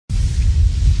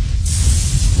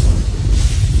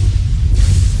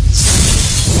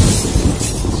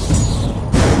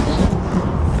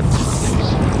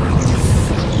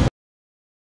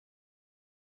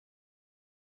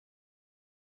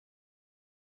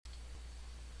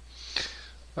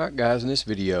Alright guys, in this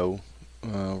video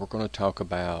we're going to talk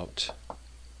about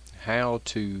how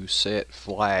to set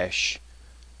flash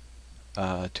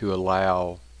to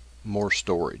allow more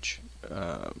storage.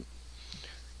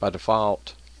 By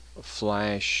default,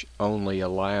 flash only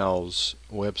allows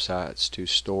websites to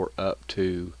store up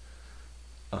to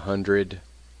 100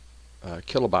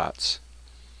 kilobytes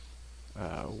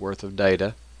worth of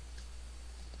data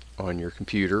on your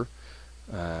computer.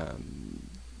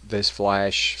 This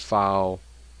flash file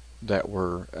that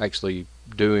we're actually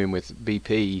doing with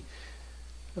BP,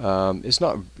 it's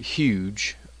not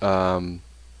huge, but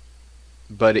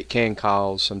it can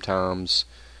cause sometimes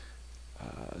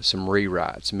some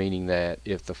rewrites, meaning that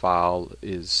if the file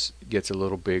gets a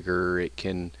little bigger, it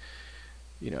can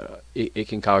it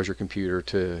can cause your computer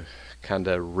to kind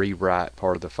of rewrite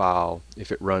part of the file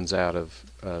if it runs out of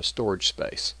storage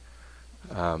space.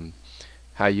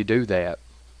 How you do that,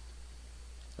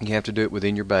 you have to do it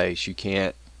within your base. You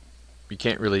can't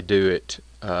really do it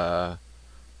on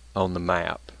the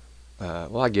map.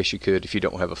 Well, I guess you could if you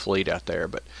don't have a fleet out there,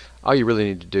 but all you really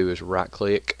need to do is right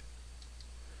click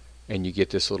and you get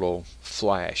this little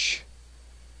flash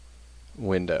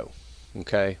window.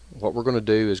 Okay, what we're going to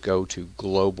do is go to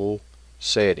global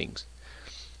settings.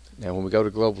 Now when we go to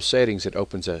global settings, it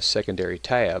opens a secondary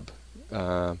tab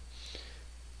in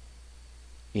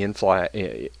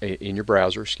your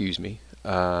browser, excuse me,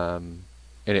 and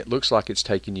it looks like it's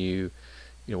taking you,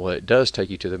 well, it does take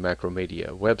you to the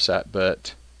Macromedia website,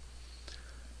 but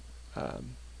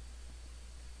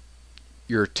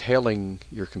you're telling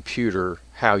your computer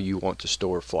how you want to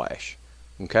store flash.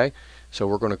 Okay, so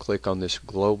we're going to click on this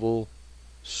global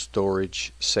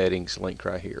storage settings link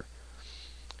right here,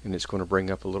 and it's going to bring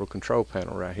up a little control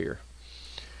panel right here.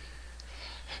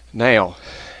 Now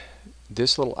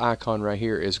this little icon right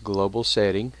here is global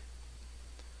setting.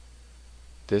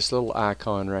 This little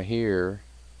icon right here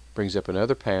brings up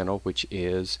another panel, which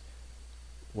is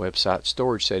website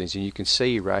storage settings, and you can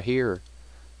see right here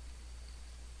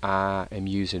I am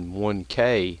using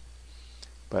 1K,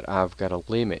 but I've got a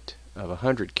limit of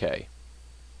 100K.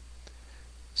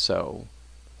 So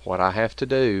what I have to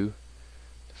do,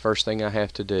 the first thing I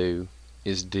have to do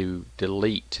is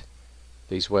delete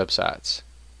these websites.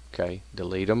 Okay,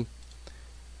 delete them.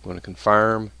 I'm going to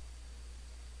confirm,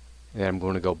 and I'm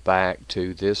going to go back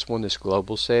to this one, this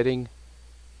global setting,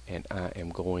 and I am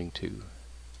going to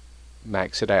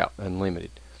max it out,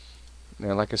 unlimited.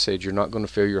 Now, like I said, you're not going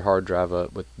to fill your hard drive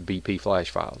up with BP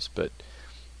flash files, but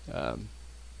and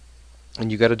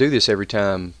you got to do this every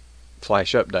time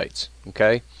flash updates.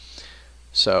 Okay,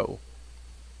 so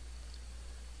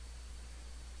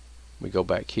we go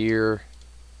back here,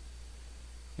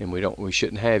 and we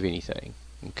shouldn't have anything.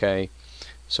 Okay,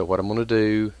 so what I'm going to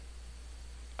do,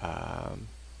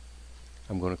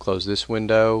 I'm going to close this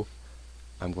window.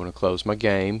 I'm going to close my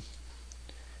game,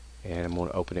 and I'm going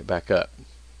to open it back up.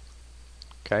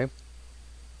 Okay.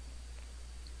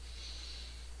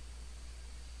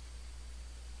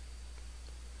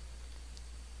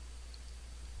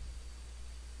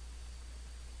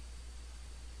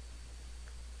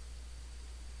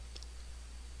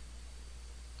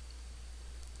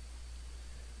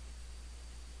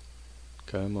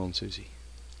 Come on, Susie.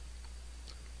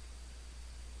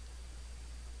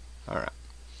 Alright.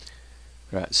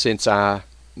 Right. Since I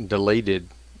deleted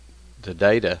the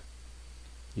data,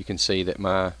 you can see that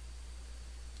my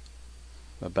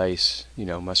base,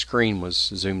 my screen was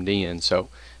zoomed in. So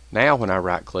now when I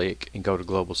right click and go to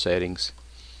global settings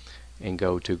and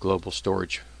go to global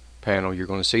storage panel, you're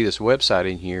going to see this website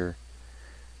in here.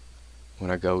 When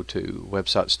I go to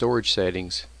website storage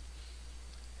settings,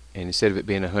 and instead of it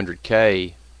being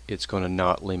 100K, it's going to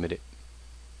not limit it.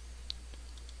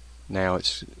 Now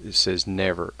it says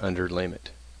never under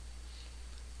limit.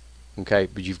 Okay,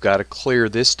 but you've got to clear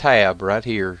this tab right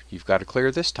here. You've got to clear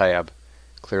this tab,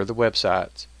 clear the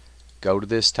websites, go to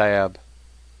this tab,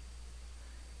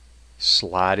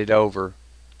 slide it over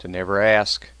to never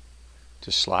ask,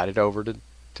 just slide it over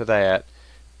to that,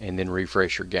 and then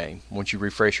refresh your game. Once you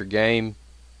refresh your game,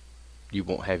 you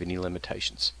won't have any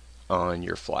limitations on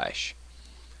your flash.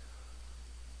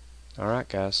 Alright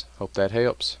guys, hope that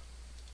helps.